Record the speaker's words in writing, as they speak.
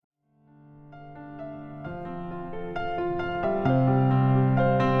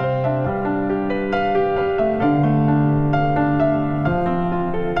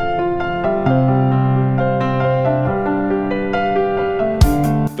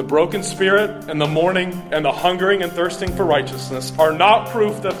The broken spirit and the mourning and the hungering and thirsting for righteousness are not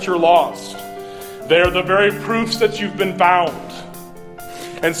proof that you're lost. They are the very proofs that you've been found.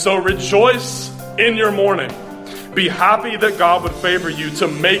 And so rejoice in your mourning. Be happy that God would favor you to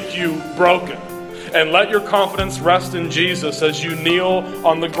make you broken. And let your confidence rest in Jesus as you kneel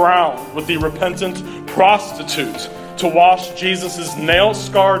on the ground with the repentant prostitute to wash Jesus'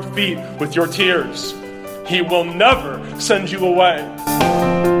 nail-scarred feet with your tears. He will never send you away.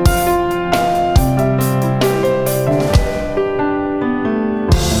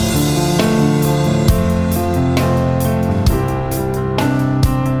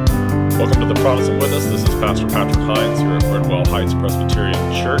 Welcome to the Protestant Witness. This is Pastor Patrick Hines here at Bridwell Heights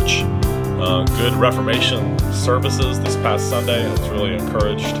Presbyterian Church. Good Reformation services this past Sunday. I was really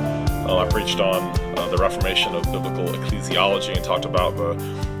encouraged. I preached on the Reformation of biblical ecclesiology and talked about the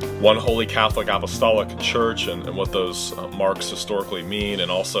one holy Catholic Apostolic Church and what those marks historically mean,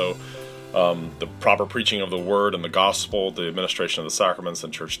 and also the proper preaching of the Word and the Gospel, the administration of the sacraments,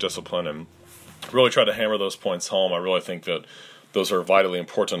 and church discipline, and really tried to hammer those points home. I really think that those are vitally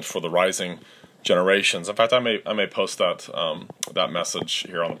important for the rising generations. In fact, I may post that message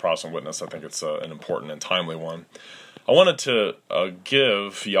here on the Protestant Witness. I think it's an important and timely one. I wanted to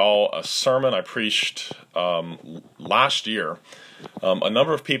give y'all a sermon I preached last year. A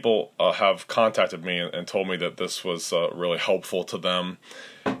number of people have contacted me and told me that this was really helpful to them.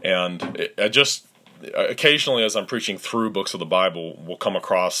 And I just occasionally, as I'm preaching through books of the Bible, will come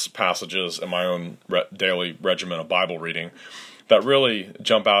across passages in my own daily regimen of Bible reading that really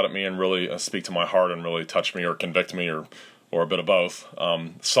jump out at me and really speak to my heart and really touch me or convict me or a bit of both.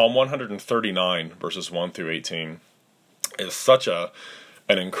 Psalm 139, verses 1 through 18, is such an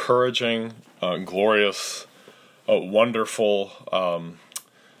encouraging, glorious, wonderful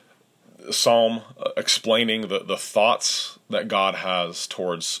psalm explaining the thoughts that God has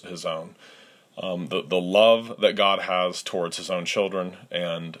towards His own. The love that God has towards His own children,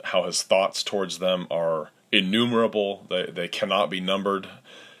 and how His thoughts towards them are innumerable. They cannot be numbered,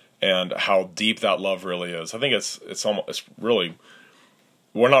 and how deep that love really is. I think it's really,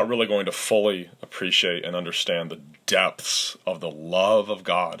 we're not really going to fully appreciate and understand the depths of the love of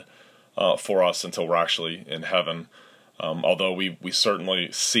God for us until we're actually in heaven. Although we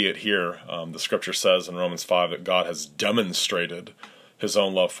certainly see it here. The Scripture says in Romans 5 that God has demonstrated His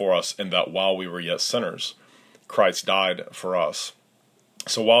own love for us, in that while we were yet sinners, Christ died for us.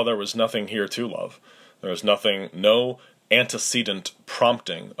 So while there was nothing here to love, there was no antecedent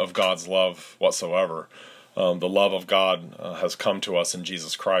prompting of God's love whatsoever. The love of God has come to us in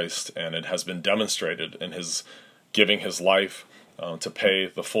Jesus Christ, and it has been demonstrated in His giving His life to pay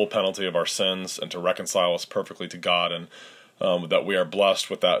the full penalty of our sins and to reconcile us perfectly to God, and that we are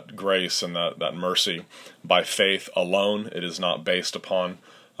blessed with that grace and that mercy by faith alone. It is not based upon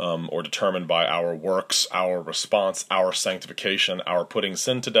or determined by our works, our response, our sanctification, our putting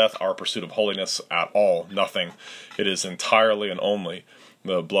sin to death, our pursuit of holiness at all. Nothing. It is entirely and only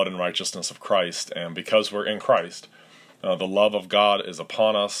the blood and righteousness of Christ. And because we're in Christ, the love of God is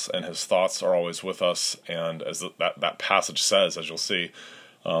upon us, and His thoughts are always with us. And as that passage says, as you'll see,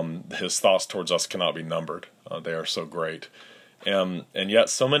 His thoughts towards us cannot be numbered. They are so great. And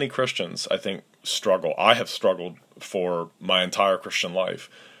yet so many Christians, I think, struggle. I have struggled for my entire Christian life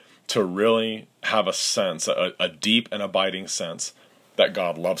to really have a sense, a deep and abiding sense, that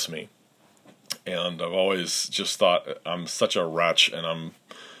God loves me. And I've always just thought I'm such a wretch, and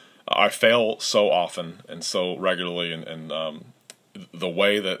I fail so often and so regularly, and the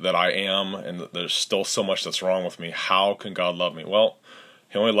way that I am, and there's still so much that's wrong with me. How can God love me? Well,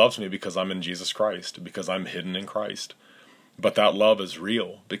 He only loves me because I'm in Jesus Christ, because I'm hidden in Christ. But that love is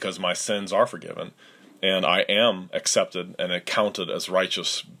real because my sins are forgiven, and I am accepted and accounted as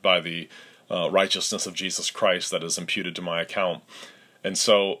righteous by the righteousness of Jesus Christ that is imputed to my account. And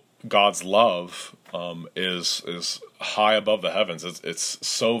so God's love is high above the heavens. It's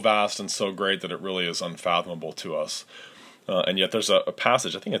so vast and so great that it really is unfathomable to us. And yet there's a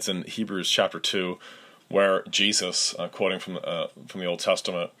passage, I think it's in Hebrews chapter 2, where Jesus, quoting from the Old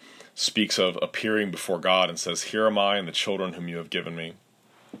Testament, speaks of appearing before God and says, "Here am I and the children whom you have given me."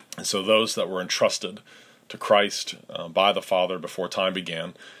 And so those that were entrusted to Christ by the Father before time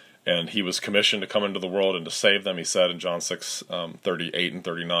began, and He was commissioned to come into the world and to save them, He said in John 6:38 and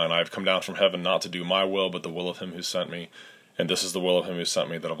 39, "I have come down from heaven not to do my will, but the will of Him who sent me. And this is the will of Him who sent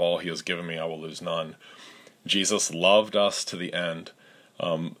me, that of all He has given me I will lose none." Jesus loved us to the end.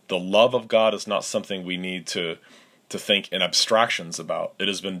 The love of God is not something we need to think in abstractions about. It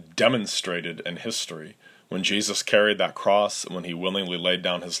has been demonstrated in history. When Jesus carried that cross, when He willingly laid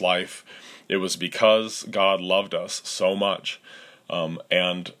down His life, it was because God loved us so much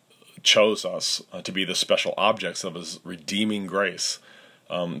and chose us to be the special objects of his redeeming grace,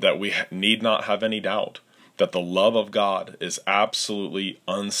 that we need not have any doubt that the love of God is absolutely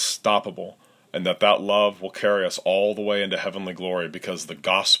unstoppable, and that love will carry us all the way into heavenly glory, because the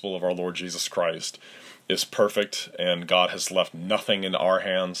gospel of our Lord Jesus Christ is perfect, and God has left nothing in our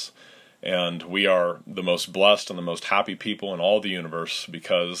hands, and we are the most blessed and the most happy people in all the universe,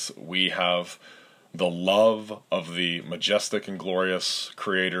 because we have the love of the majestic and glorious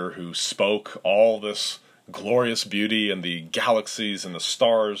Creator who spoke all this glorious beauty and the galaxies and the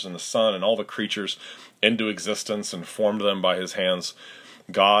stars and the sun and all the creatures into existence and formed them by his hands.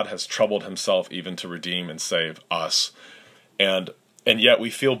 God has troubled himself even to redeem and save us. And yet we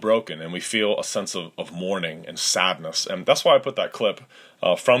feel broken, and we feel a sense of mourning and sadness. And that's why I put that clip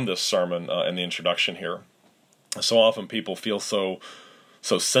from this sermon in the introduction here. So often people feel so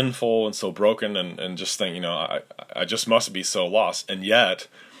sinful and so broken, and just think, I just must be so lost. And yet,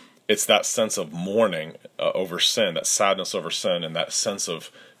 it's that sense of mourning over sin, that sadness over sin, and that sense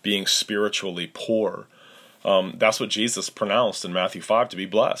of being spiritually poor. That's what Jesus pronounced in Matthew 5 to be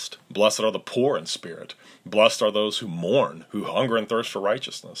blessed. Blessed are the poor in spirit. Blessed are those who mourn, who hunger and thirst for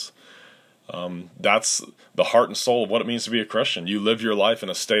righteousness. That's the heart and soul of what it means to be a Christian. You live your life in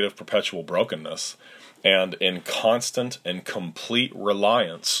a state of perpetual brokenness, and in constant and complete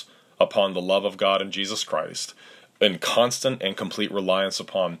reliance upon the love of God in Jesus Christ, in constant and complete reliance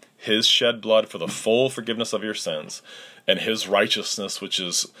upon his shed blood for the full forgiveness of your sins, and his righteousness, which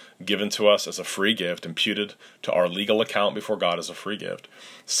is given to us as a free gift, imputed to our legal account before God as a free gift,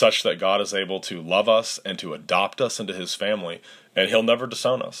 such that God is able to love us and to adopt us into his family, and he'll never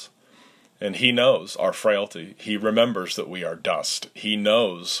disown us. And he knows our frailty. He remembers that we are dust. He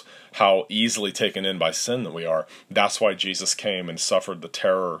knows how easily taken in by sin that we are. That's why Jesus came and suffered the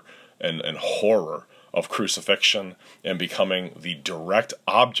terror and horror of crucifixion and becoming the direct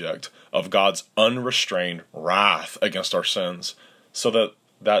object of God's unrestrained wrath against our sins, so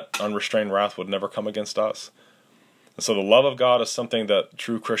that unrestrained wrath would never come against us. And so the love of God is something that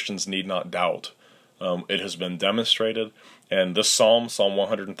true Christians need not doubt. It has been demonstrated, and this Psalm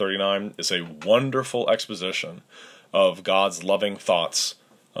 139, is a wonderful exposition of God's loving thoughts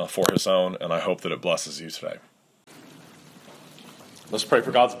for his own, and I hope that it blesses you today. Let's pray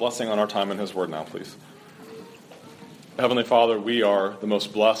for God's blessing on our time in his word now, please. Heavenly Father, we are the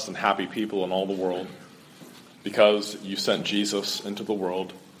most blessed and happy people in all the world because you sent Jesus into the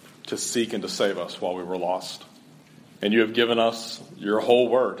world to seek and to save us while we were lost. And you have given us your whole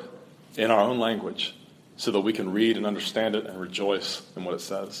word in our own language so that we can read and understand it and rejoice in what it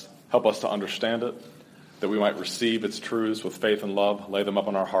says. Help us to understand it, that we might receive its truths with faith and love, lay them up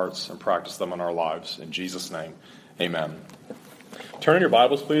on our hearts, and practice them in our lives. In Jesus' name, amen. Turn in your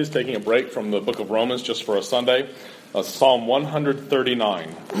Bibles, please, taking a break from the book of Romans just for a Sunday. Psalm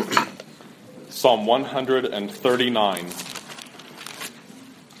 139. Psalm 139.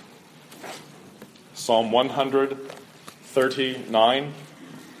 Psalm 139.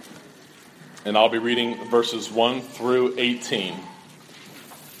 And I'll be reading verses 1 through 18.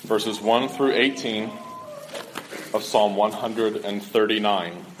 Verses 1 through 18 of Psalm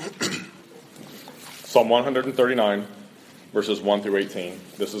 139. Psalm 139, verses 1 through 18.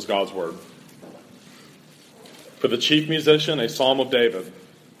 This is God's word. For the chief musician, a psalm of David.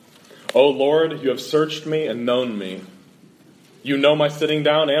 O Lord, you have searched me and known me. You know my sitting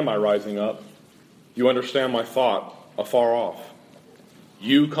down and my rising up. You understand my thought afar off.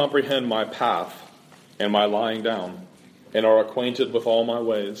 You comprehend my path and my lying down, and are acquainted with all my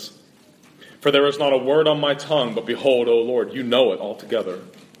ways. For there is not a word on my tongue, but behold, O Lord, you know it altogether.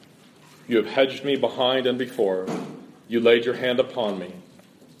 You have hedged me behind and before. You laid your hand upon me.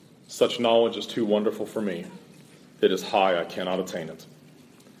 Such knowledge is too wonderful for me. It is high, I cannot attain it.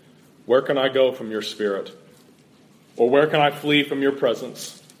 Where can I go from your spirit? Or where can I flee from your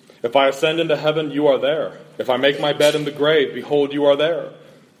presence? If I ascend into heaven, you are there. If I make my bed in the grave, behold, you are there.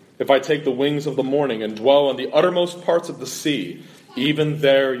 If I take the wings of the morning and dwell in the uttermost parts of the sea, even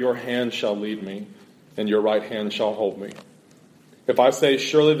there your hand shall lead me, and your right hand shall hold me. If I say,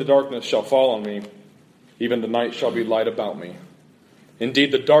 surely the darkness shall fall on me, even the night shall be light about me.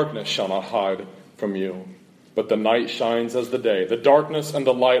 Indeed, the darkness shall not hide from you, but the night shines as the day. The darkness and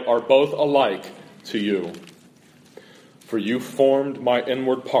the light are both alike to you. For you formed my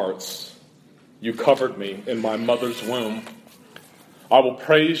inward parts. You covered me in my mother's womb. I will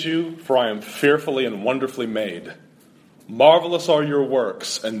praise you, for I am fearfully and wonderfully made. Marvelous are your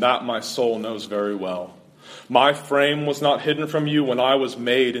works, and that my soul knows very well. My frame was not hidden from you when I was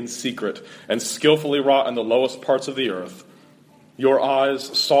made in secret and skillfully wrought in the lowest parts of the earth. Your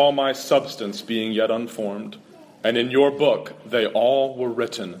eyes saw my substance being yet unformed, and in your book they all were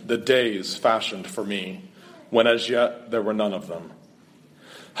written, the days fashioned for me, when as yet there were none of them.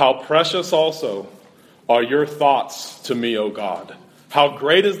 How precious also are your thoughts to me, O God. How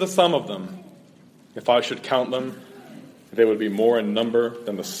great is the sum of them. If I should count them, they would be more in number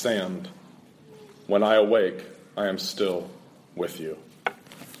than the sand. When I awake, I am still with you.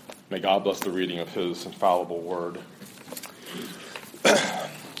 May God bless the reading of his infallible word.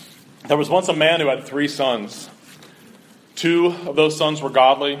 There was once a man who had 3 sons. 2 of those sons were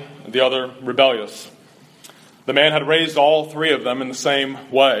godly, and the other rebellious. The man had raised all 3 of them in the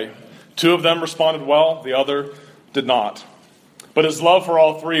same way. 2 of them responded well, the other did not. But his love for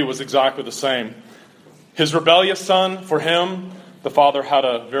all 3 was exactly the same. His rebellious son, for him, the father had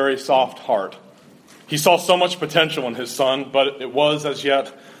a very soft heart. He saw so much potential in his son, but it was as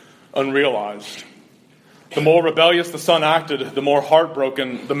yet unrealized. The more rebellious the son acted, the more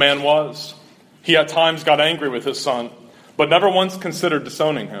heartbroken the man was. He at times got angry with his son, but never once considered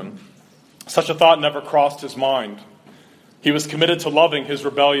disowning him. Such a thought never crossed his mind. He was committed to loving his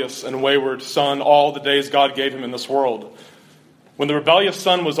rebellious and wayward son all the days God gave him in this world. When the rebellious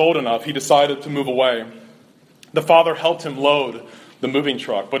son was old enough, he decided to move away. The father helped him load the moving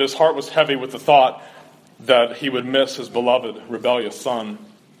truck, but his heart was heavy with the thought that he would miss his beloved rebellious son.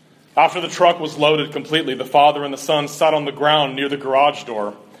 After the truck was loaded completely, the father and the son sat on the ground near the garage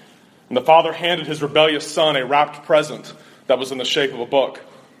door, and the father handed his rebellious son a wrapped present that was in the shape of a book.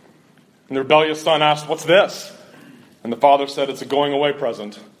 And the rebellious son asked, "What's this?" And the father said, "It's a going-away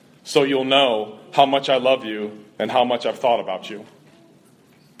present, so you'll know how much I love you and how much I've thought about you."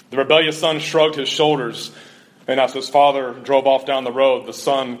 The rebellious son shrugged his shoulders, and as his father drove off down the road, the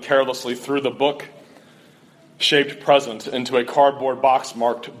son carelessly threw the book-shaped present into a cardboard box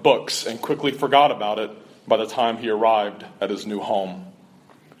marked books and quickly forgot about it by the time he arrived at his new home.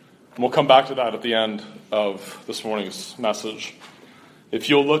 And we'll come back to that at the end of this morning's message. If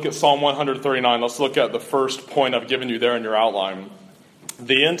you'll look at Psalm 139, let's look at the first point I've given you there in your outline.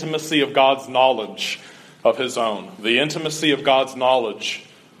 The intimacy of God's knowledge of his own. The intimacy of God's knowledge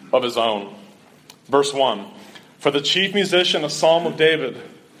of his own. Verse 1. For the chief musician, a psalm of David.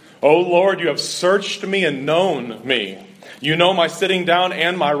 O Lord, you have searched me and known me. You know my sitting down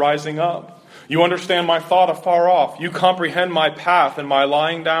and my rising up. You understand my thought afar off. You comprehend my path and my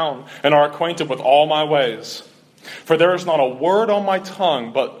lying down, and are acquainted with all my ways. For there is not a word on my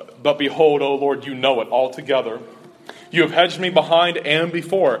tongue, but behold, O Lord, you know it altogether. You have hedged me behind and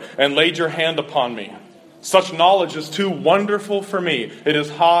before, and laid your hand upon me. Such knowledge is too wonderful for me. It is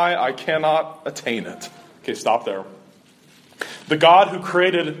high, I cannot attain it. Okay, stop there. The God who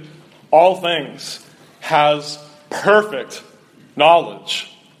created all things has perfect knowledge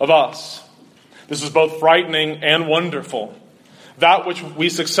of us. This is both frightening and wonderful. That which we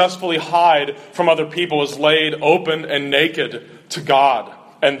successfully hide from other people is laid open and naked to God,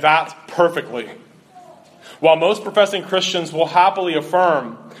 and that perfectly. While most professing Christians will happily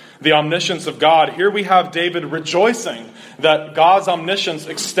affirm the omniscience of God, here we have David rejoicing that God's omniscience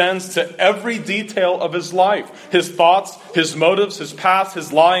extends to every detail of his life. His thoughts, his motives, his past,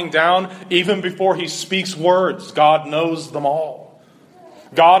 his lying down, even before he speaks words, God knows them all.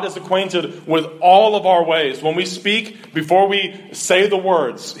 God is acquainted with all of our ways. When we speak, before we say the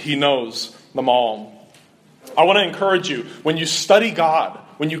words, he knows them all. I want to encourage you, when you study God,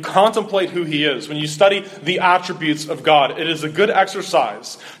 when you contemplate who he is, when you study the attributes of God, it is a good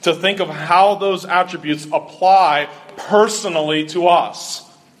exercise to think of how those attributes apply personally to us.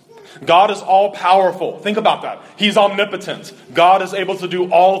 God is all-powerful. Think about that. He's omnipotent. God is able to do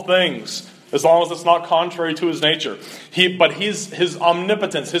all things, as long as it's not contrary to his nature. But his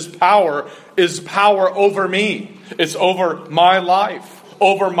omnipotence, his power, is power over me. It's over my life,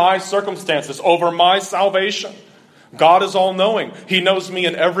 over my circumstances, over my salvation. God is all-knowing. He knows me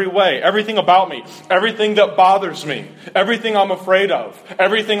in every way, everything about me, everything that bothers me, everything I'm afraid of,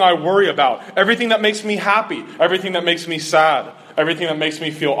 everything I worry about, everything that makes me happy, everything that makes me sad, everything that makes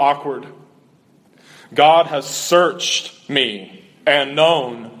me feel awkward. God has searched me and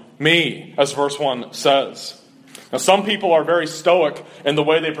known me, as verse 1 says. Now, some people are very stoic in the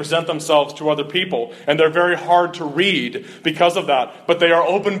way they present themselves to other people, and they're very hard to read because of that, but they are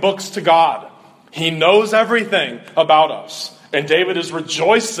open books to God. He knows everything about us. And David is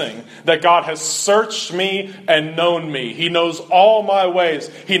rejoicing that God has searched me and known me. He knows all my ways.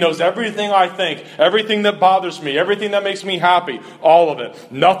 He knows everything I think, everything that bothers me, everything that makes me happy, all of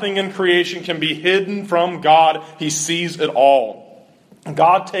it. Nothing in creation can be hidden from God. He sees it all.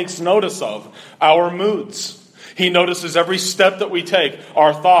 God takes notice of our moods. He notices every step that we take,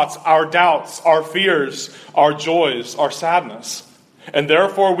 our thoughts, our doubts, our fears, our joys, our sadness. And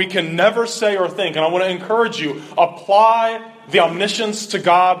therefore, we can never say or think, and I want to encourage you, apply the omniscience to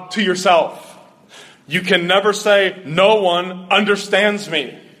God to yourself. You can never say, no one understands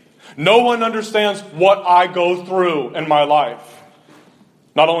me. No one understands what I go through in my life.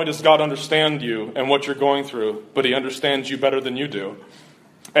 Not only does God understand you and what you're going through, but He understands you better than you do.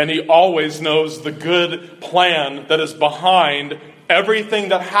 And He always knows the good plan that is behind everything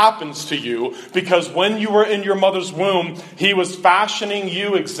that happens to you, because when you were in your mother's womb, He was fashioning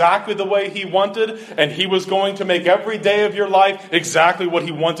you exactly the way He wanted, and He was going to make every day of your life exactly what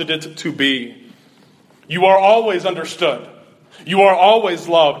He wanted it to be. You are always understood. You are always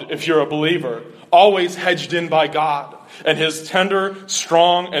loved if you're a believer, always hedged in by God, and His tender,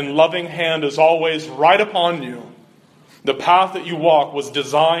 strong, and loving hand is always right upon you. The path that you walk was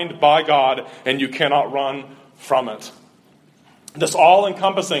designed by God, and you cannot run from it. This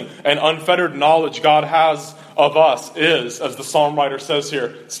all-encompassing and unfettered knowledge God has of us is, as the psalm writer says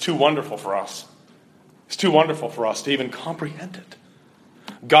here, it's too wonderful for us. It's too wonderful for us to even comprehend it.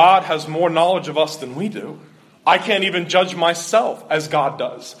 God has more knowledge of us than we do. I can't even judge myself as God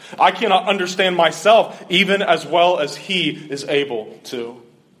does. I cannot understand myself even as well as He is able to.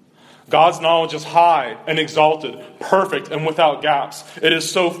 God's knowledge is high and exalted, perfect and without gaps. It is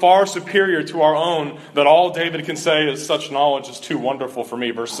so far superior to our own that all David can say is, such knowledge is too wonderful for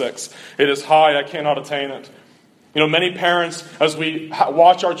me. Verse 6, it is high, I cannot attain it. You know, many parents, as we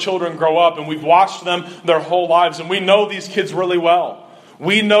watch our children grow up, and we've watched them their whole lives, and we know these kids really well.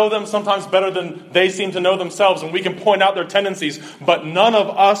 We know them sometimes better than they seem to know themselves, and we can point out their tendencies, but none of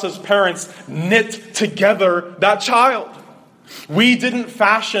us as parents knit together that child. We didn't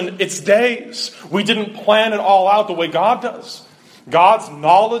fashion its days. We didn't plan it all out the way God does. God's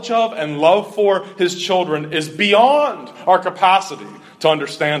knowledge of and love for His children is beyond our capacity to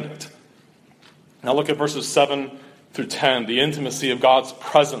understand it. Now look at verses 7 through 10, the intimacy of God's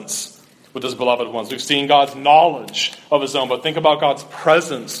presence with His beloved ones. We've seen God's knowledge of His own, but think about God's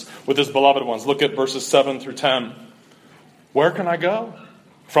presence with His beloved ones. Look at verses 7 through 10. Where can I go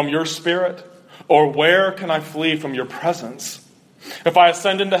from your Spirit? Or where can I flee from your presence? If I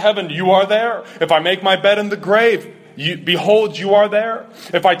ascend into heaven, you are there. If I make my bed in the grave, behold, you are there.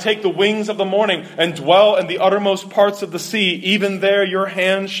 If I take the wings of the morning and dwell in the uttermost parts of the sea, even there your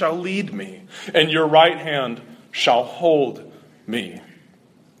hand shall lead me, and your right hand shall hold me.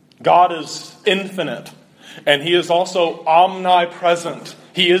 God is infinite, and He is also omnipresent.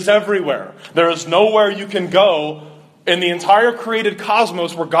 He is everywhere. There is nowhere you can go in the entire created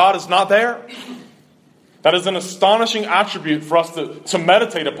cosmos where God is not there. That is an astonishing attribute for us to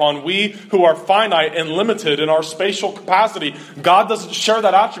meditate upon. We who are finite and limited in our spatial capacity, God doesn't share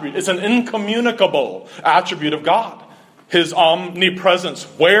that attribute. It's an incommunicable attribute of God. His omnipresence.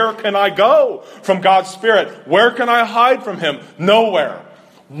 Where can I go from God's Spirit? Where can I hide from Him? Nowhere.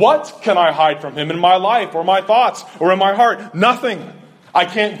 What can I hide from Him in my life or my thoughts or in my heart? Nothing. I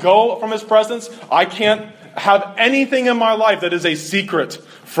can't go from His presence. I can't have anything in my life that is a secret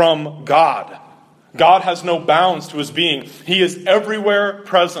from God. God has no bounds to His being. He is everywhere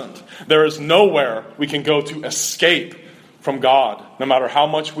present. There is nowhere we can go to escape from God, no matter how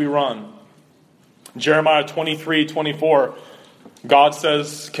much we run. Jeremiah 23:24, God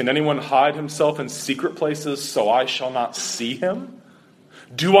says, can anyone hide himself in secret places so I shall not see him?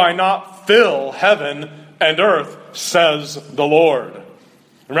 Do I not fill heaven and earth, says the Lord.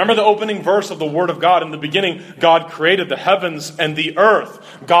 Remember the opening verse of the Word of God. In the beginning, God created the heavens and the earth.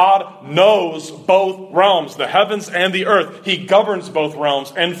 God knows both realms, the heavens and the earth. He governs both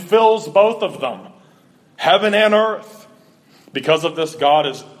realms and fills both of them, heaven and earth. Because of this, God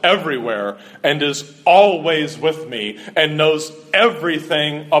is everywhere and is always with me and knows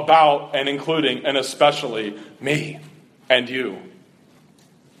everything about and including and especially me and you.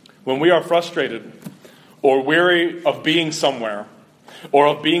 When we are frustrated or weary of being somewhere, or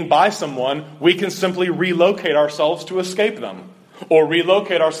of being by someone, we can simply relocate ourselves to escape them, or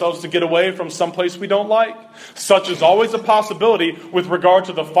relocate ourselves to get away from someplace we don't like. Such is always a possibility with regard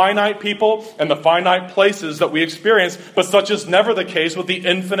to the finite people and the finite places that we experience, but such is never the case with the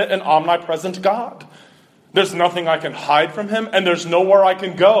infinite and omnipresent God. There's nothing I can hide from Him, and there's nowhere I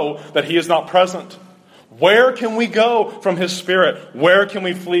can go that He is not present. Where can we go from His Spirit? Where can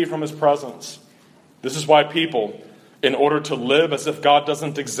we flee from His presence? This is why people, in order to live as if God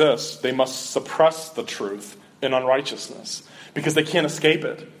doesn't exist, they must suppress the truth in unrighteousness because they can't escape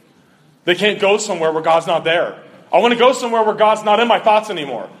it. They can't go somewhere where God's not there. I want to go somewhere where God's not in my thoughts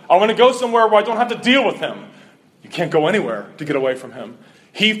anymore. I want to go somewhere where I don't have to deal with Him. You can't go anywhere to get away from Him.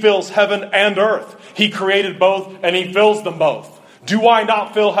 He fills heaven and earth. He created both and He fills them both. Do I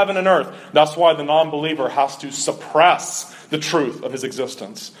not fill heaven and earth? That's why the non-believer has to suppress the truth of his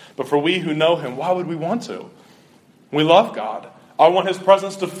existence. But for we who know him, why would we want to? We love God. I want his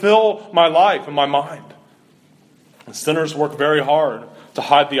presence to fill my life and my mind. And sinners work very hard to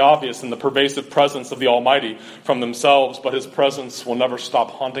hide the obvious and the pervasive presence of the Almighty from themselves, but his presence will never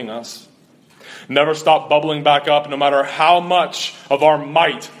stop haunting us. Never stop bubbling back up, no matter how much of our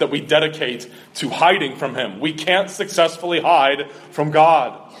might that we dedicate to hiding from him. We can't successfully hide from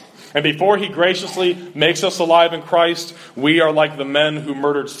God. And before he graciously makes us alive in Christ, we are like the men who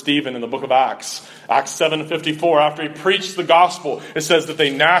murdered Stephen in the book of Acts. Acts 7:54, after he preached the gospel, it says that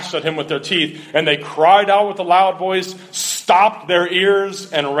they gnashed at him with their teeth, and they cried out with a loud voice, stopped their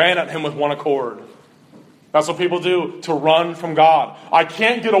ears, and ran at him with one accord. That's what people do to run from God. I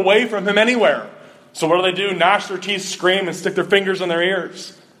can't get away from him anywhere. So what do? Gnash their teeth, scream, and stick their fingers in their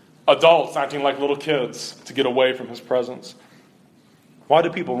ears. Adults acting like little kids to get away from his presence. Why do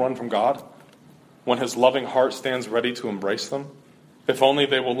people run from God when his loving heart stands ready to embrace them? If only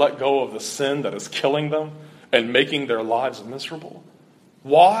they will let go of the sin that is killing them and making their lives miserable.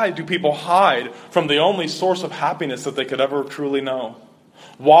 Why do people hide from the only source of happiness that they could ever truly know?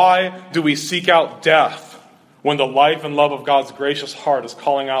 Why do we seek out death when the life and love of God's gracious heart is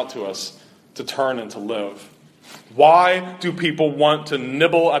calling out to us to turn and to live? Why do people want to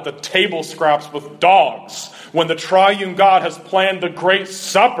nibble at the table scraps with dogs when the triune God has planned the great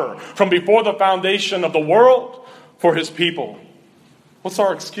supper from before the foundation of the world for his people? What's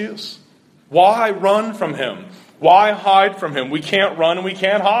our excuse? Why run from him? Why hide from him? We can't run and we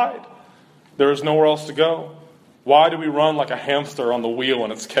can't hide. There is nowhere else to go. Why do we run like a hamster on the wheel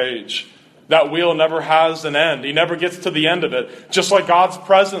in its cage? That wheel never has an end. He never gets to the end of it. Just like God's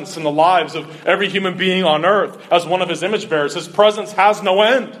presence in the lives of every human being on earth as one of his image bearers, his presence has no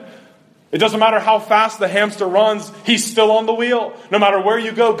end. It doesn't matter how fast the hamster runs, he's still on the wheel. No matter where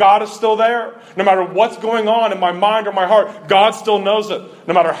you go, God is still there. No matter what's going on in my mind or my heart, God still knows it.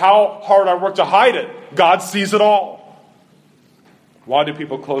 No matter how hard I work to hide it, God sees it all. Why do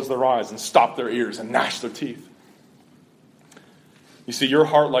people close their eyes and stop their ears and gnash their teeth? You see, your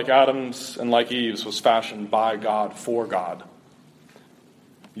heart, like Adam's and like Eve's, was fashioned by God, for God.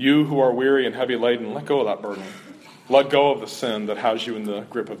 You who are weary and heavy laden, let go of that burden. Let go of the sin that has you in the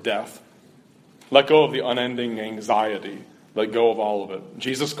grip of death. Let go of the unending anxiety. Let go of all of it.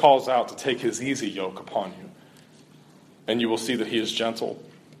 Jesus calls out to take his easy yoke upon you. And you will see that he is gentle,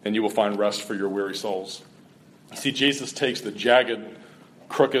 and you will find rest for your weary souls. You see, Jesus takes the jagged,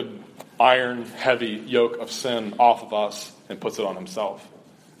 crooked, iron, heavy yoke of sin off of us and puts it on himself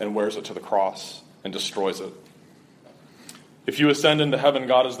and wears it to the cross and destroys it. If you ascend into heaven,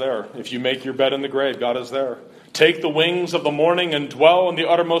 God is there. If you make your bed in the grave, God is there. Take the wings of the morning and dwell in the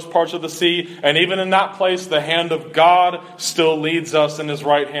uttermost parts of the sea, and even in that place, the hand of God still leads us and his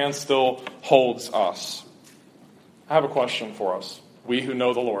right hand still holds us. I have a question for us, we who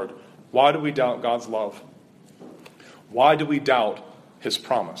know the Lord. Why do we doubt God's love? Why do we doubt his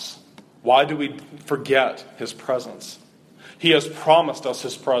promise? Why do we forget his presence? He has promised us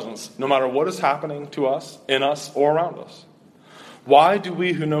his presence, no matter what is happening to us, in us, or around us. Why do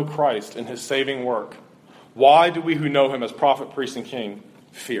we who know Christ in his saving work, why do we who know him as prophet, priest, and king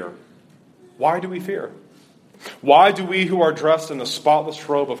fear? Why do we fear? Why do we who are dressed in the spotless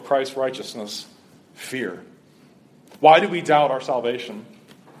robe of Christ's righteousness fear? Why do we doubt our salvation?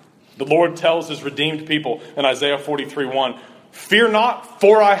 The Lord tells his redeemed people in Isaiah 43:1, fear not,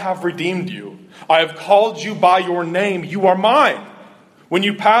 for I have redeemed you. I have called you by your name. You are mine. When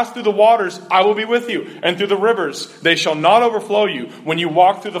you pass through the waters, I will be with you. And through the rivers, they shall not overflow you. When you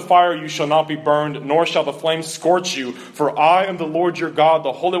walk through the fire, you shall not be burned, nor shall the flames scorch you. For I am the Lord your God,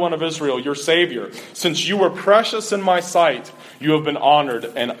 the Holy One of Israel, your Savior. Since you were precious in my sight, you have been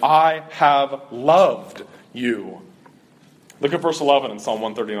honored, and I have loved you. Look at verse 11 in Psalm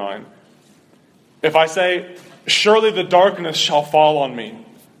 139. If I say, surely the darkness shall fall on me,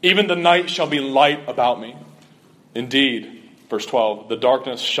 even the night shall be light about me. Indeed, verse 12, the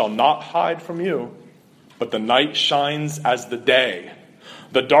darkness shall not hide from you, but the night shines as the day.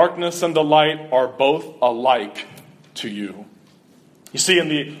 The darkness and the light are both alike to you. You see, in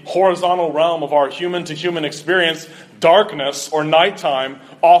the horizontal realm of our human-to-human experience, darkness or nighttime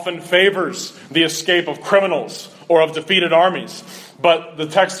often favors the escape of criminals or of defeated armies. But the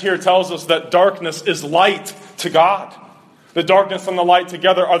text here tells us that darkness is light to God. The darkness and the light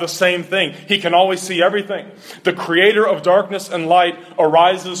together are the same thing. He can always see everything. The creator of darkness and light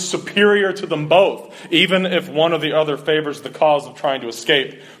arises superior to them both, even if one or the other favors the cause of trying to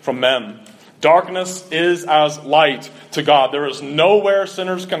escape from men. Darkness is as light to God. There is nowhere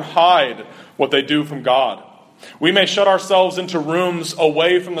sinners can hide what they do from God. We may shut ourselves into rooms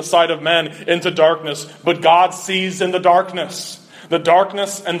away from the sight of men, into darkness, but God sees in the darkness. The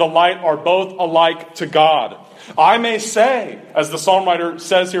darkness and the light are both alike to God. I may say, as the psalm writer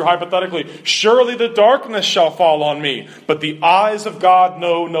says here hypothetically, surely the darkness shall fall on me, but the eyes of God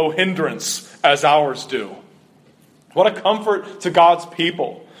know no hindrance as ours do. What a comfort to God's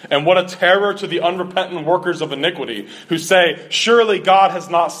people, and what a terror to the unrepentant workers of iniquity who say, surely God has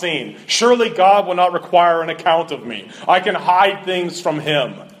not seen. Surely God will not require an account of me. I can hide things from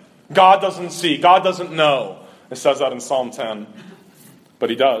him. God doesn't see. God doesn't know. It says that in Psalm 10. But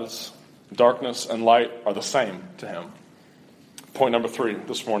he does. Darkness and light are the same to him. Point number 3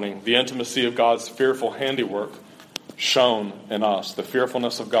 this morning, the intimacy of God's fearful handiwork shown in us.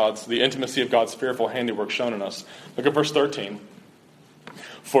 The intimacy of God's fearful handiwork shown in us. Look at verse 13.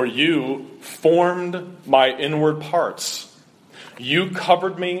 For you formed my inward parts. You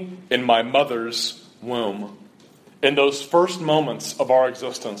covered me in my mother's womb. In those first moments of our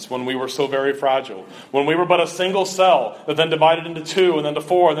existence, when we were so very fragile, when we were but a single cell that then divided into 2 and then to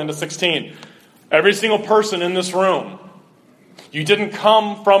 4 and then to 16, every single person in this room, you didn't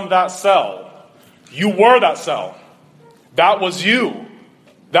come from that cell. You were that cell. That was you.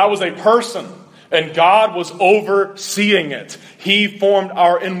 That was a person. And God was overseeing it. He formed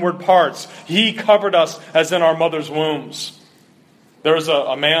our inward parts. He covered us as in our mother's wombs. There was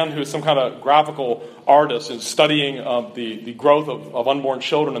a man who's some kind of graphical artist and studying the growth of unborn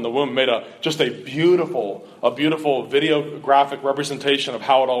children in the womb, made a beautiful videographic representation of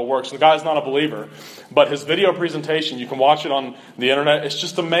how it all works. And the guy's not a believer, but his video presentation, you can watch it on the internet. It's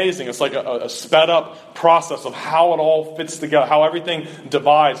just amazing. It's like a sped up process of how it all fits together, how everything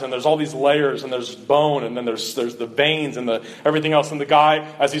divides, and there's all these layers, and there's bone, and then there's the veins and everything else. And the guy,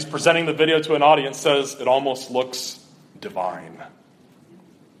 as he's presenting the video to an audience, says it almost looks divine.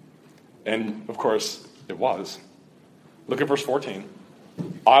 And, of course, it was. Look at verse 14.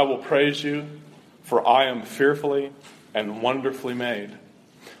 I will praise you, for I am fearfully and wonderfully made.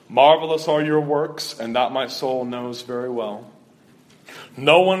 Marvelous are your works, and that my soul knows very well.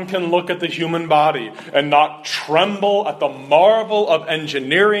 No one can look at the human body and not tremble at the marvel of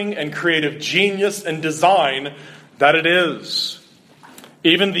engineering and creative genius and design that it is.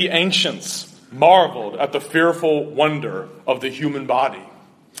 Even the ancients marveled at the fearful wonder of the human body.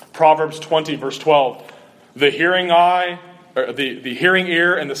 Proverbs 20, verse 12, the hearing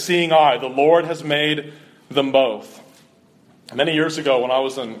ear and the seeing eye, the Lord has made them both. Many years ago when I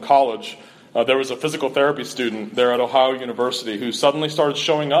was in college, there was a physical therapy student there at Ohio University who suddenly started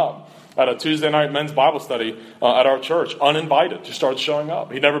showing up at a Tuesday night men's Bible study at our church, uninvited. Just started showing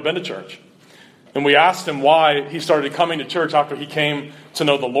up. He'd never been to church. And we asked him why he started coming to church after he came to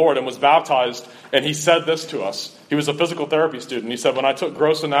know the Lord and was baptized. And he said this to us. He was a physical therapy student. He said, when I took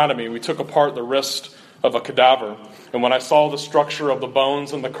gross anatomy, we took apart the wrist of a cadaver. And when I saw the structure of the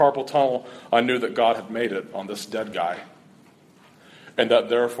bones in the carpal tunnel, I knew that God had made it on this dead guy. And that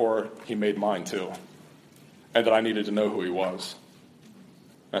therefore he made mine too. And that I needed to know who he was.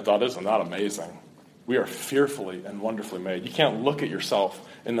 And I thought, isn't that amazing? We are fearfully and wonderfully made. You can't look at yourself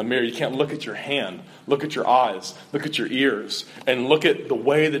in the mirror. You can't look at your hand, look at your eyes, look at your ears, and look at the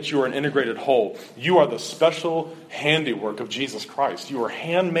way that you are an integrated whole. You are the special handiwork of Jesus Christ. You are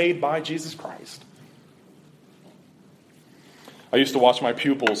handmade by Jesus Christ. I used to watch my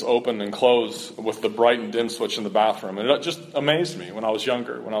pupils open and close with the bright and dim switch in the bathroom. And it just amazed me when I was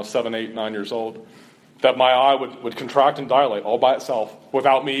younger, when I was 7, 8, 9 years old, that my eye would contract and dilate all by itself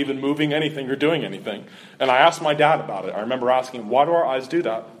without me even moving anything or doing anything. And I asked my dad about it. I remember asking him, why do our eyes do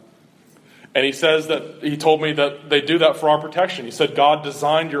that? And he told me that they do that for our protection. He said, God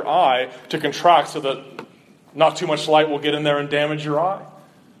designed your eye to contract so that not too much light will get in there and damage your eye.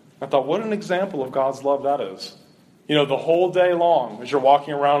 I thought, what an example of God's love that is. You know, the whole day long, as you're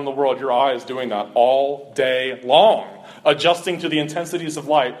walking around in the world, your eye is doing that all day long, adjusting to the intensities of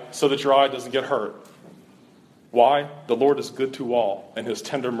light so that your eye doesn't get hurt. Why? The Lord is good to all, and his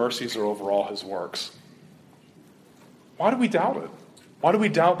tender mercies are over all his works. Why do we doubt it? Why do we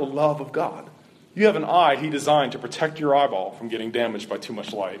doubt the love of God? You have an eye he designed to protect your eyeball from getting damaged by too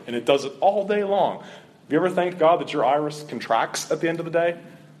much light, and it does it all day long. Have you ever thanked God that your iris contracts at the end of the day?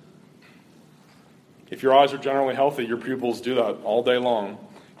 If your eyes are generally healthy, your pupils do that all day long.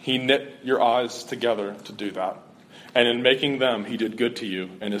 He knit your eyes together to do that. And in making them, he did good to you.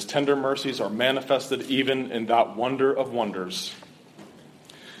 And his tender mercies are manifested even in that wonder of wonders.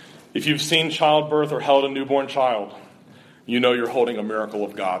 If you've seen childbirth or held a newborn child, you know you're holding a miracle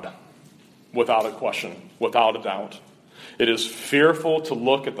of God. Without a question, without a doubt. It is fearful to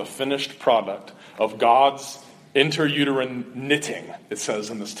look at the finished product of God's Interuterine knitting, it says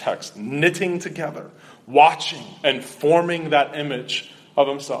in this text. Knitting together, watching and forming that image of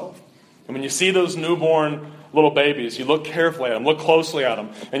himself. And when you see those newborn little babies, you look carefully at them, look closely at them,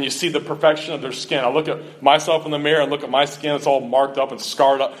 and you see the perfection of their skin. I look at myself in the mirror and look at my skin. It's all marked up and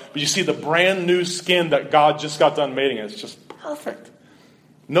scarred up. But you see the brand new skin that God just got done making. It's just perfect.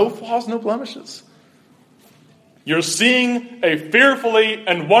 No flaws, no blemishes. You're seeing a fearfully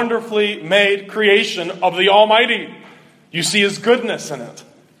and wonderfully made creation of the Almighty. You see His goodness in it.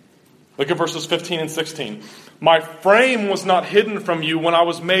 Look at verses 15 and 16. My frame was not hidden from you when I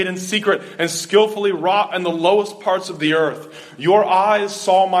was made in secret and skillfully wrought in the lowest parts of the earth. Your eyes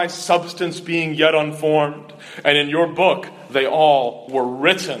saw my substance being yet unformed, and in your book they all were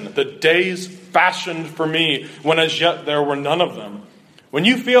written, the days fashioned for me, when as yet there were none of them. When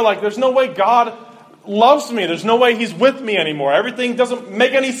you feel like there's no way God loves me, there's no way He's with me anymore, everything doesn't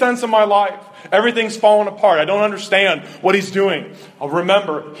make any sense in my life, everything's falling apart, I don't understand what He's doing.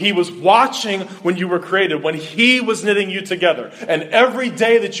 Remember, He was watching when you were created, when He was knitting you together. And every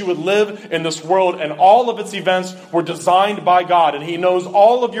day that you would live in this world and all of its events were designed by God. And He knows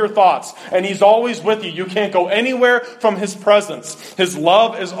all of your thoughts. And He's always with you. You can't go anywhere from His presence. His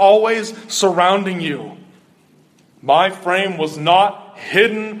love is always surrounding you. My frame was not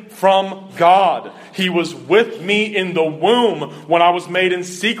hidden from God. He was with me in the womb when I was made in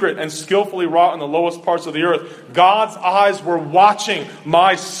secret and skillfully wrought in the lowest parts of the earth. God's eyes were watching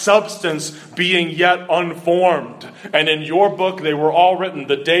my substance being yet unformed. And in your book they were all written,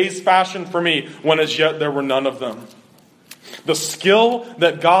 the days fashioned for me when as yet there were none of them. The skill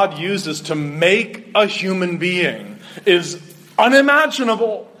that God uses to make a human being is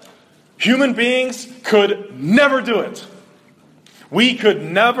unimaginable. Human beings could never do it. We could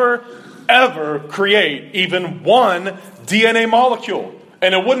never, ever create even one DNA molecule.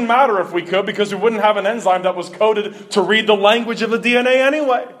 And it wouldn't matter if we could, because we wouldn't have an enzyme that was coded to read the language of the DNA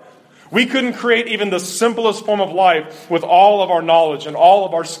anyway. We couldn't create even the simplest form of life with all of our knowledge and all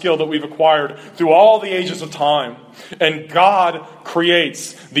of our skill that we've acquired through all the ages of time. And God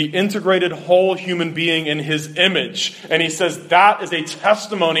creates the integrated whole human being in His image. And He says that is a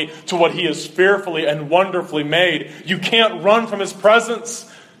testimony to what He has fearfully and wonderfully made. You can't run from His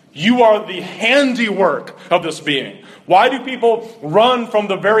presence. You are the handiwork of this being. Why do people run from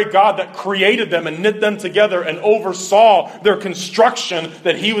the very God that created them and knit them together and oversaw their construction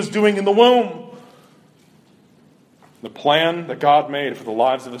that He was doing in the womb? The plan that God made for the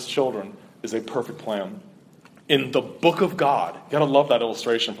lives of His children is a perfect plan. In the book of God, you gotta love that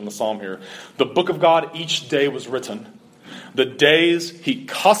illustration from the psalm here. The book of God, each day was written. The days He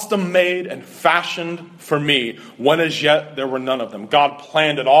custom made and fashioned for me, when as yet there were none of them. God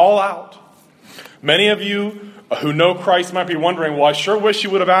planned it all out. Many of you who know Christ might be wondering, well, I sure wish He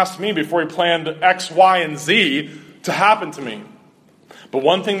would have asked me before He planned X, Y, and Z to happen to me. But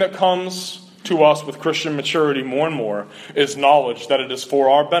one thing that comes to us with Christian maturity more and more is knowledge that it is for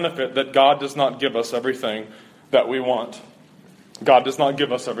our benefit that God does not give us everything that we want. God does not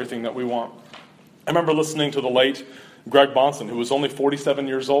give us everything that we want. I remember listening to the late Greg Bonson, who was only 47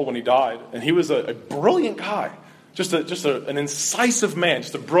 years old when he died. And he was a brilliant guy. Just an incisive man,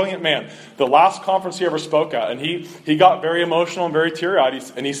 just a brilliant man. The last conference he ever spoke at, and he got very emotional and very teary-eyed,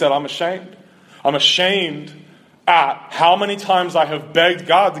 and he said, I'm ashamed. I'm ashamed at how many times I have begged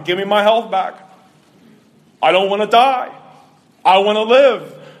God to give me my health back. I don't want to die. I want to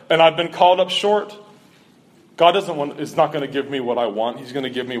live. And I've been called up short. God is not going to give me what I want. He's going to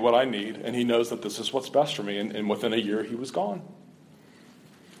give me what I need. And He knows that this is what's best for me. And within a year, he was gone.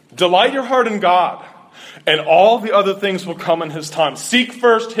 Delight your heart in God, and all the other things will come in His time. Seek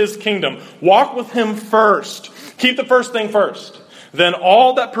first His kingdom. Walk with Him first. Keep the first thing first. Then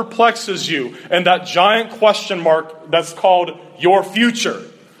all that perplexes you and that giant question mark that's called your future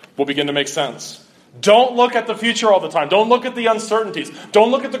will begin to make sense. Don't look at the future all the time. Don't look at the uncertainties.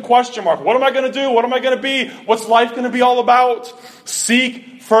 Don't look at the question mark. What am I going to do? What am I going to be? What's life going to be all about?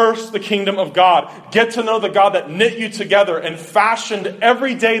 Seek first the kingdom of God. Get to know the God that knit you together and fashioned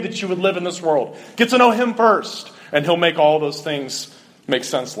every day that you would live in this world. Get to know Him first, and He'll make all those things make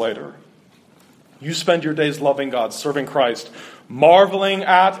sense later. You spend your days loving God, serving Christ, marveling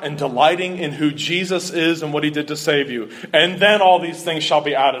at and delighting in who Jesus is and what He did to save you. And then all these things shall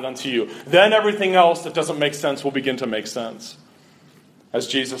be added unto you. Then everything else that doesn't make sense will begin to make sense. As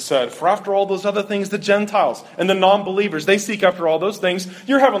Jesus said, for after all those other things, the Gentiles and the non-believers, they seek after all those things.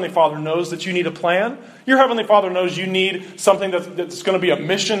 Your Heavenly Father knows that you need a plan. Your Heavenly Father knows you need something that's going to be a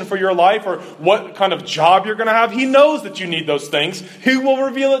mission for your life, or what kind of job you're going to have. He knows that you need those things. He will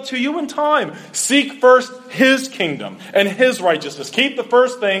reveal it to you in time. Seek first His kingdom and His righteousness. Keep the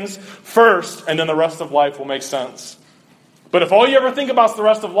first things first, and then the rest of life will make sense. But if all you ever think about is the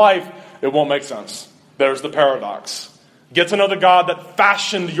rest of life, it won't make sense. There's the paradox. Get to know the God that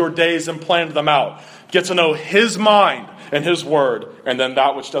fashioned your days and planned them out. Get to know His mind and His word, and then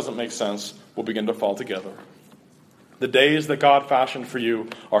that which doesn't make sense will begin to fall together. The days that God fashioned for you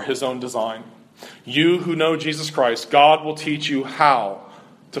are His own design. You who know Jesus Christ, God will teach you how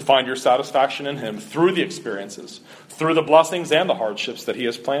to find your satisfaction in Him through the experiences, through the blessings and the hardships that He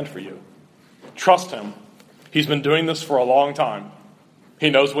has planned for you. Trust Him. He's been doing this for a long time. He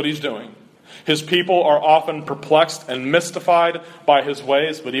knows what He's doing. His people are often perplexed and mystified by His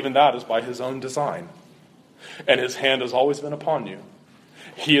ways, but even that is by His own design. And His hand has always been upon you.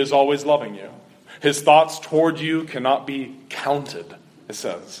 He is always loving you. His thoughts toward you cannot be counted, it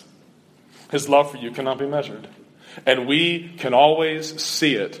says. His love for you cannot be measured. And we can always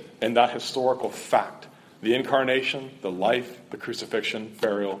see it in that historical fact. The incarnation, the life, the crucifixion,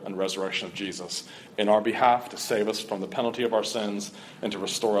 burial, and resurrection of Jesus in our behalf to save us from the penalty of our sins and to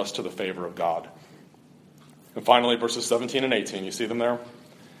restore us to the favor of God. And finally, verses 17 and 18, you see them there?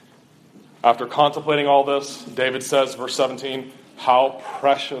 After contemplating all this, David says, verse 17, how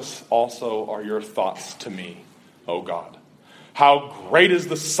precious also are your thoughts to me, O God. How great is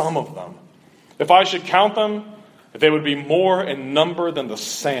the sum of them. If I should count them, they would be more in number than the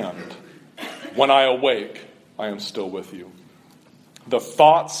sand. When I awake, I am still with you. The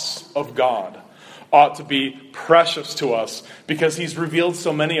thoughts of God ought to be precious to us because He's revealed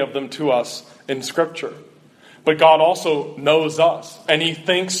so many of them to us in Scripture. But God also knows us, and He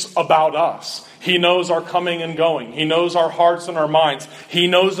thinks about us. He knows our coming and going. He knows our hearts and our minds. He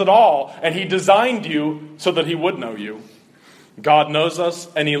knows it all, and He designed you so that He would know you. God knows us,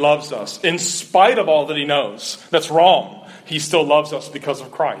 and He loves us. In spite of all that He knows that's wrong, He still loves us because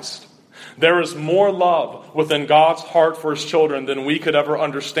of Christ. There is more love within God's heart for His children than we could ever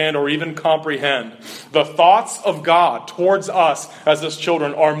understand or even comprehend. The thoughts of God towards us as His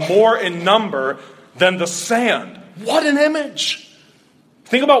children are more in number than the sand. What an image!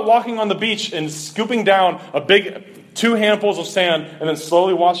 Think about walking on the beach and scooping down a big 2 handfuls of sand and then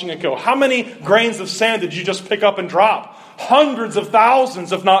slowly watching it go. How many grains of sand did you just pick up and drop? Hundreds of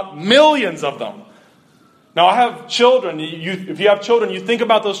thousands, if not millions of them. Now, I have children. If you have children, you think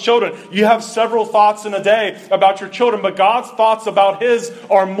about those children. You have several thoughts in a day about your children, but God's thoughts about His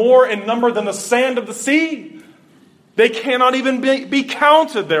are more in number than the sand of the sea. They cannot even be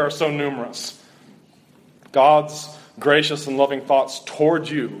counted. They are so numerous. God's gracious and loving thoughts toward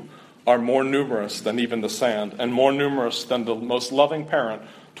you are more numerous than even the sand, and more numerous than the most loving parent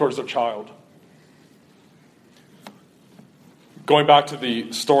towards their child. Going back to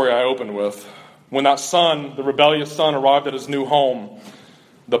the story I opened with, when that son, the rebellious son, arrived at his new home,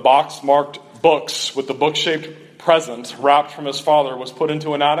 the box marked books with the book-shaped present wrapped from his father was put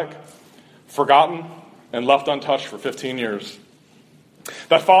into an attic, forgotten, and left untouched for 15 years.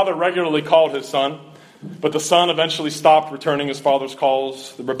 That father regularly called his son, but the son eventually stopped returning his father's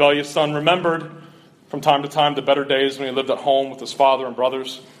calls. The rebellious son remembered from time to time the better days when he lived at home with his father and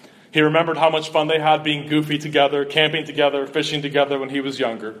brothers. He remembered how much fun they had being goofy together, camping together, fishing together when he was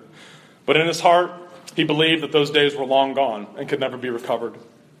younger. But in his heart, he believed that those days were long gone and could never be recovered.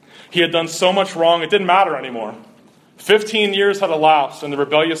 He had done so much wrong, it didn't matter anymore. 15 years had elapsed, and the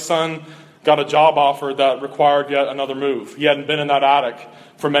rebellious son got a job offer that required yet another move. He hadn't been in that attic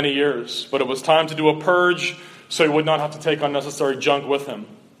for many years, but it was time to do a purge so he would not have to take unnecessary junk with him.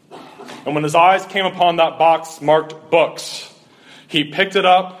 And when his eyes came upon that box marked books, he picked it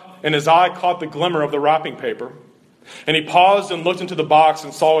up, and his eye caught the glimmer of the wrapping paper. And he paused and looked into the box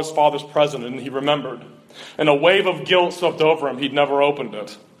and saw his father's present, and he remembered. And a wave of guilt swept over him. He'd never opened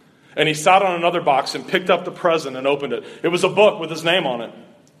it. And he sat on another box and picked up the present and opened it. It was a book with his name on it.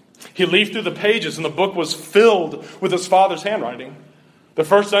 He leafed through the pages, and the book was filled with his father's handwriting. The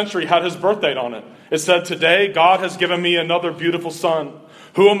first entry had his birth date on it. It said, "Today God has given me another beautiful son.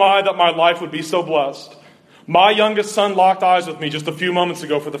 Who am I that my life would be so blessed? My youngest son locked eyes with me just a few moments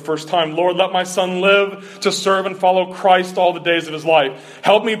ago for the first time. Lord, let my son live to serve and follow Christ all the days of his life.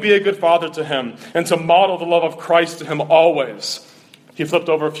 Help me be a good father to him and to model the love of Christ to him always." He flipped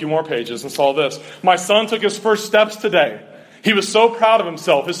over a few more pages and saw this. "My son took his first steps today. He was so proud of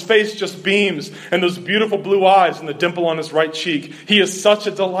himself. His face just beams, and those beautiful blue eyes and the dimple on his right cheek. He is such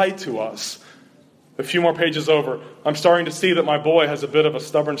a delight to us." A few more pages over, I'm starting to see that my boy has a bit of a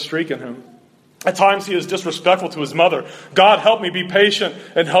stubborn streak in him. At times he is disrespectful to his mother. God, help me be patient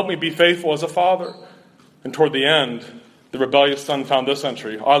and help me be faithful as a father. And toward the end, the rebellious son found this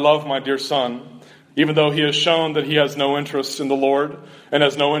entry. I love my dear son. Even though he has shown that he has no interest in the Lord and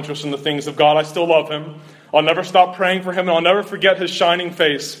has no interest in the things of God, I still love him. I'll never stop praying for him, and I'll never forget his shining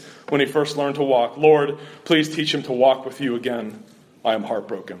face when he first learned to walk. Lord, please teach him to walk with you again. I am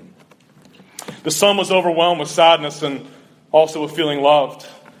heartbroken. The son was overwhelmed with sadness and also with feeling loved.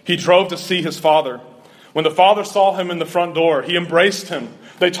 He drove to see his father. When the father saw him in the front door, he embraced him.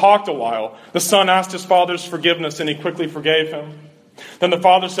 They talked a while. The son asked his father's forgiveness, and he quickly forgave him. Then the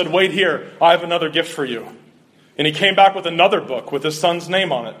father said, wait here, I have another gift for you. And he came back with another book with his son's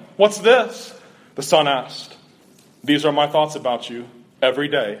name on it. What's this? The son asked. These are my thoughts about you every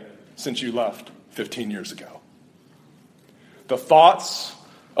day since you left 15 years ago. The thoughts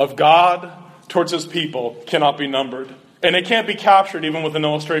of God towards his people cannot be numbered. And it can't be captured even with an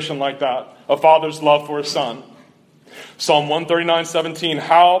illustration like that. A father's love for his son. Psalm 139:17,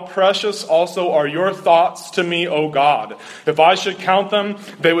 how precious also are your thoughts to me, O God. If I should count them,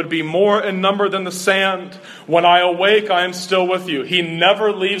 they would be more in number than the sand. When I awake, I am still with you. He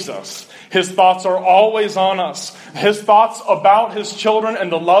never leaves us. His thoughts are always on us. His thoughts about his children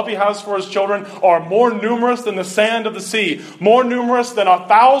and the love he has for his children are more numerous than the sand of the sea, more numerous than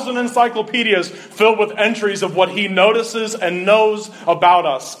 1,000 encyclopedias filled with entries of what he notices and knows about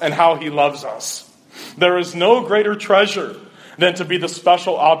us and how he loves us. There is no greater treasure than to be the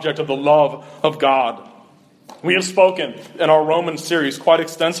special object of the love of God. We have spoken in our Romans series quite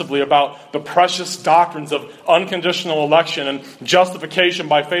extensively about the precious doctrines of unconditional election and justification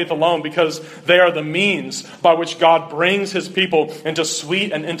by faith alone, because they are the means by which God brings his people into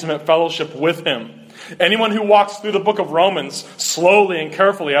sweet and intimate fellowship with him. Anyone who walks through the book of Romans slowly and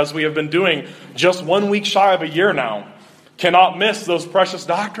carefully, as we have been doing just 1 week shy of a year now, cannot miss those precious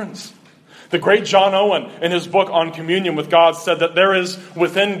doctrines. The great John Owen, in his book on communion with God, said that there is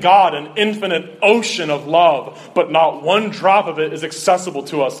within God an infinite ocean of love, but not one drop of it is accessible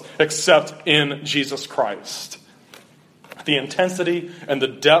to us except in Jesus Christ. The intensity and the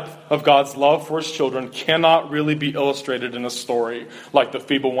depth of God's love for his children cannot really be illustrated in a story like the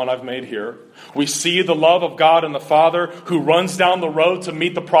feeble one I've made here. We see the love of God and the Father who runs down the road to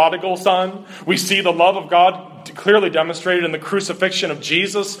meet the prodigal son. We see the love of God clearly demonstrated in the crucifixion of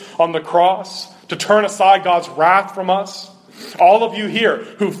Jesus on the cross to turn aside God's wrath from us. All of you here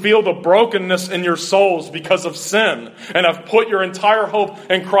who feel the brokenness in your souls because of sin and have put your entire hope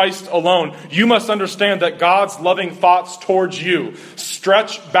in Christ alone, you must understand that God's loving thoughts towards you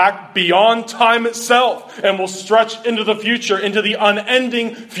stretch back beyond time itself and will stretch into the future, into the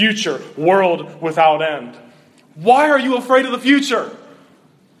unending future, world without end. Why are you afraid of the future?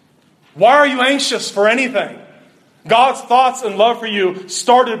 Why are you anxious for anything? God's thoughts and love for you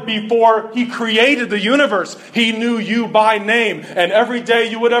started before he created the universe. He knew you by name, and every day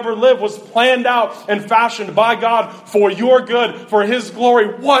you would ever live was planned out and fashioned by God for your good, for his glory.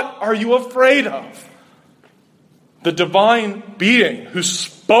 What are you afraid of? The divine being who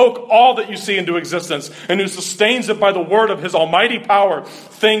spoke all that you see into existence and who sustains it by the word of his almighty power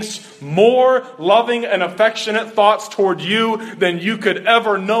thinks more loving and affectionate thoughts toward you than you could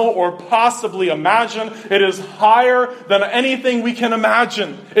ever know or possibly imagine. It is higher than anything we can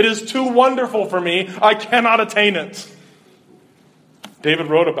imagine. It is too wonderful for me. I cannot attain it.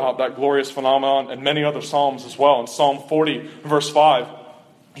 David wrote about that glorious phenomenon in many other psalms as well. In Psalm 40, verse 5,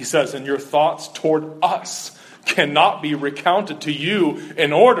 he says, and your thoughts toward us cannot be recounted to you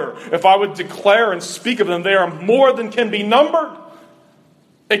in order. If I would declare and speak of them, they are more than can be numbered.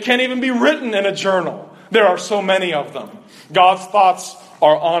 It can't even be written in a journal. There are so many of them. God's thoughts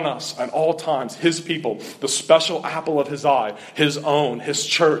are on us at all times, his people, the special apple of his eye, his own, his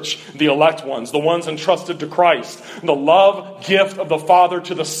church, the elect ones, the ones entrusted to Christ, the love gift of the Father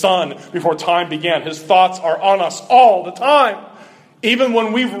to the Son before time began. His thoughts are on us all the time, even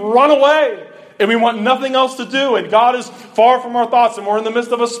when we've run away and we want nothing else to do, and God is far from our thoughts, and we're in the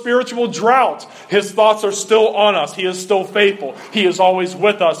midst of a spiritual drought. His thoughts are still on us. He is still faithful. He is always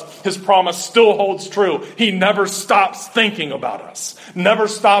with us. His promise still holds true. He never stops thinking about us, never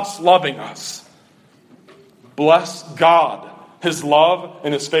stops loving us. Bless God. His love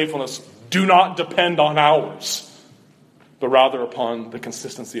and his faithfulness do not depend on ours, but rather upon the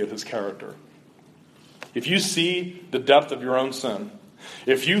consistency of his character. If you see the depth of your own sin,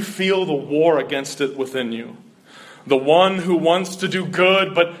 if you feel the war against it within you, the one who wants to do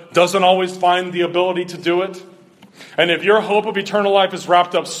good but doesn't always find the ability to do it, And if your hope of eternal life is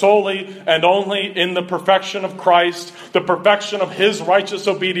wrapped up solely and only in the perfection of Christ, the perfection of his righteous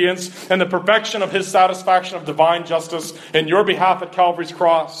obedience, and the perfection of his satisfaction of divine justice in your behalf at Calvary's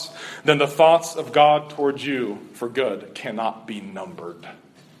cross, then the thoughts of God towards you for good cannot be numbered.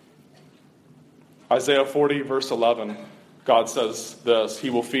 Isaiah 40, verse 11, God says this: he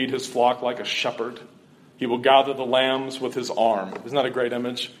will feed his flock like a shepherd. He will gather the lambs with his arm. Isn't that a great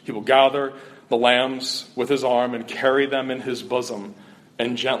image? He will gather the lambs with his arm and carry them in his bosom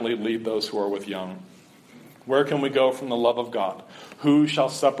and gently lead those who are with young. Where can we go from the love of God? Who shall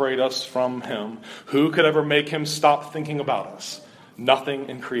separate us from him? Who could ever make him stop thinking about us? Nothing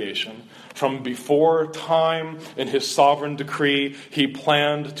in creation. From before time, in his sovereign decree, he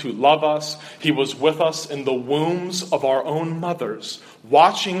planned to love us. He was with us in the wombs of our own mothers,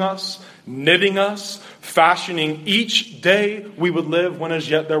 watching us, knitting us, fashioning each day we would live when as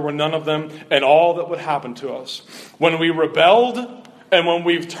yet there were none of them, and all that would happen to us. When we rebelled and when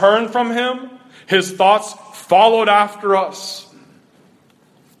we've turned from him, his thoughts followed after us.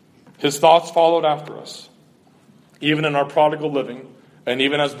 His thoughts followed after us. Even in our prodigal living, and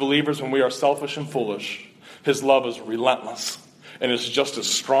even as believers when we are selfish and foolish, his love is relentless, and it's just as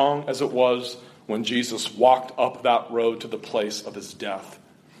strong as it was when Jesus walked up that road to the place of his death.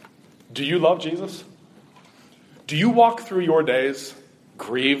 Do you love Jesus? Do you walk through your days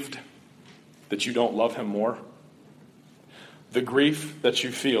grieved that you don't love him more? The grief that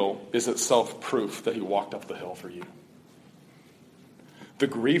you feel is itself proof that he walked up the hill for you. The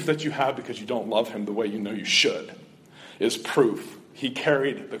grief that you have because you don't love him the way you know you should is proof he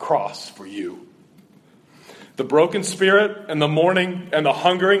carried the cross for you. The broken spirit and the mourning and the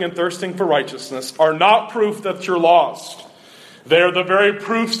hungering and thirsting for righteousness are not proof that you're lost. They are the very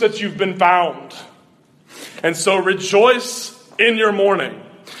proofs that you've been found. And so rejoice in your mourning.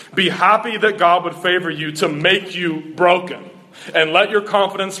 Be happy that God would favor you to make you broken. And let your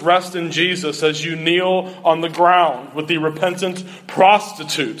confidence rest in Jesus as you kneel on the ground with the repentant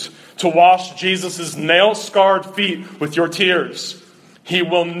prostitute to wash Jesus' nail-scarred feet with your tears. He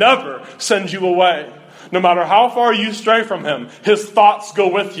will never send you away. No matter how far you stray from him, his thoughts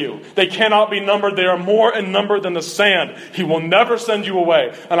go with you. They cannot be numbered. They are more in number than the sand. He will never send you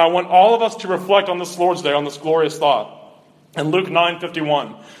away. And I want all of us to reflect on this Lord's Day, on this glorious thought. In Luke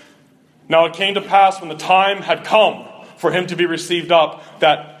 9:51, now it came to pass when the time had come for him to be received up,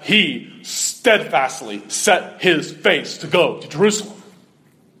 that he steadfastly set his face to go to Jerusalem.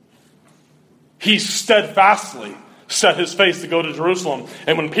 He steadfastly set his face to go to Jerusalem.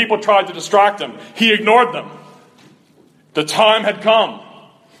 And when people tried to distract him, he ignored them. The time had come.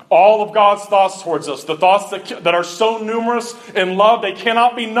 All of God's thoughts towards us, the thoughts that are so numerous in love, they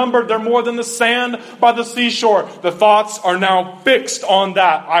cannot be numbered. They're more than the sand by the seashore. The thoughts are now fixed on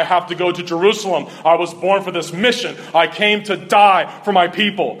that. I have to go to Jerusalem. I was born for this mission. I came to die for my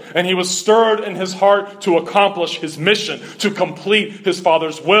people. And he was stirred in his heart to accomplish his mission, to complete his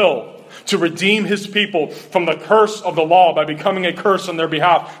Father's will, to redeem his people from the curse of the law by becoming a curse on their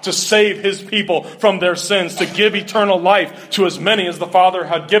behalf, to save his people from their sins, to give eternal life to as many as the Father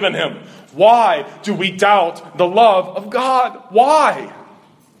had given him. Why do we doubt the love of God? Why?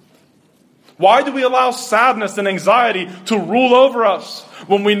 Why do we allow sadness and anxiety to rule over us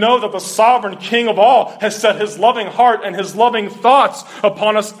when we know that the sovereign King of all has set his loving heart and his loving thoughts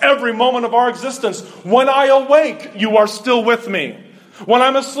upon us every moment of our existence? When I awake, you are still with me. When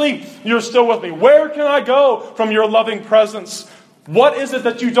I'm asleep, you're still with me. Where can I go from your loving presence? What is it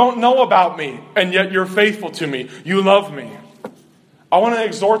that you don't know about me, and yet you're faithful to me? You love me. I want to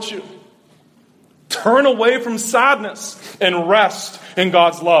exhort you. Turn away from sadness and rest in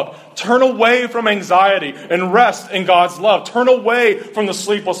God's love. Turn away from anxiety and rest in God's love. Turn away from the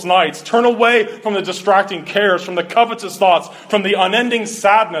sleepless nights. Turn away from the distracting cares, from the covetous thoughts, from the unending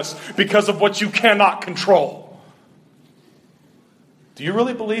sadness because of what you cannot control. Do you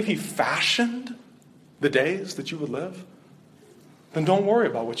really believe he fashioned the days that you would live? Then don't worry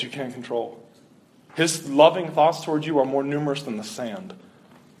about what you can't control. His loving thoughts toward you are more numerous than the sand.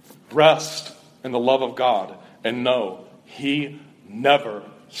 Rest in the love of God and know he never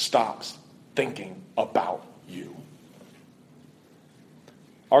stops thinking about you.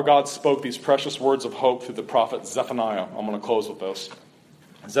 Our God spoke these precious words of hope through the prophet Zephaniah. I'm going to close with this.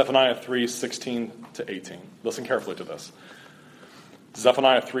 Zephaniah 3:16-18. Listen carefully to this.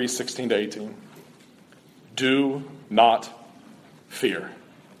 Zephaniah 3:16-18. Do not fear.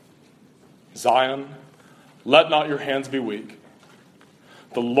 Zion, let not your hands be weak.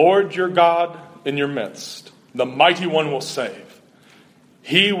 The Lord your God in your midst, the mighty one will save.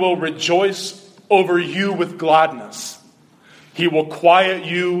 He will rejoice over you with gladness. He will quiet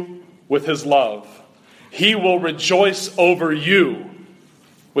you with his love. He will rejoice over you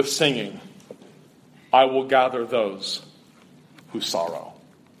with singing. I will gather those who sorrow.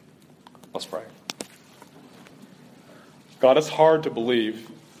 Let's pray. God, it's hard to believe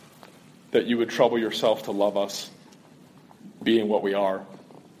that you would trouble yourself to love us, being what we are.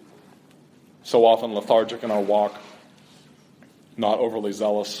 So often lethargic in our walk, not overly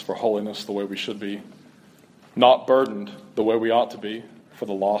zealous for holiness the way we should be, not burdened the way we ought to be for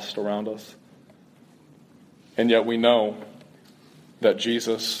the lost around us. And yet we know that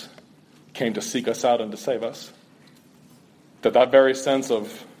Jesus came to seek us out and to save us. That very sense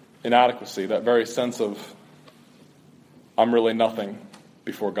of inadequacy, that very sense of I'm really nothing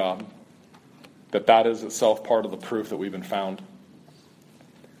before God, that is itself part of the proof that we've been found.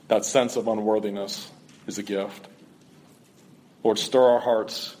 That sense of unworthiness is a gift. Lord, stir our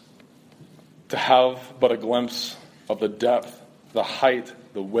hearts to have but a glimpse of the depth, the height,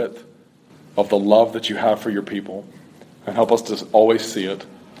 the width of the love that you have for your people, and help us to always see it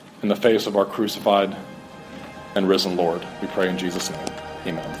in the face of our crucified and risen Lord. We pray in Jesus' name.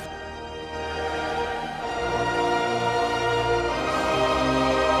 Amen.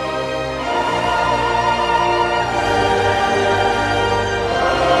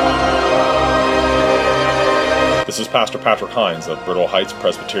 This is Pastor Patrick Hines of Bridwell Heights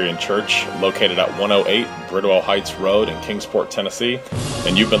Presbyterian Church, located at 108 Bridwell Heights Road in Kingsport, Tennessee,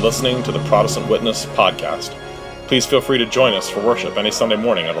 and you've been listening to the Protestant Witness podcast. Please feel free to join us for worship any Sunday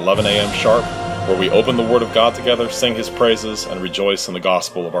morning at 11 a.m. sharp, where we open the Word of God together, sing His praises, and rejoice in the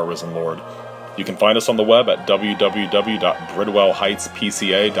gospel of our risen Lord. You can find us on the web at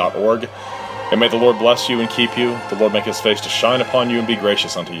www.bridwellheightspca.org. And may the Lord bless you and keep you. The Lord make His face to shine upon you and be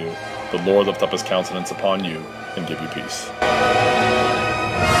gracious unto you. The Lord lift up His countenance upon you and give you peace.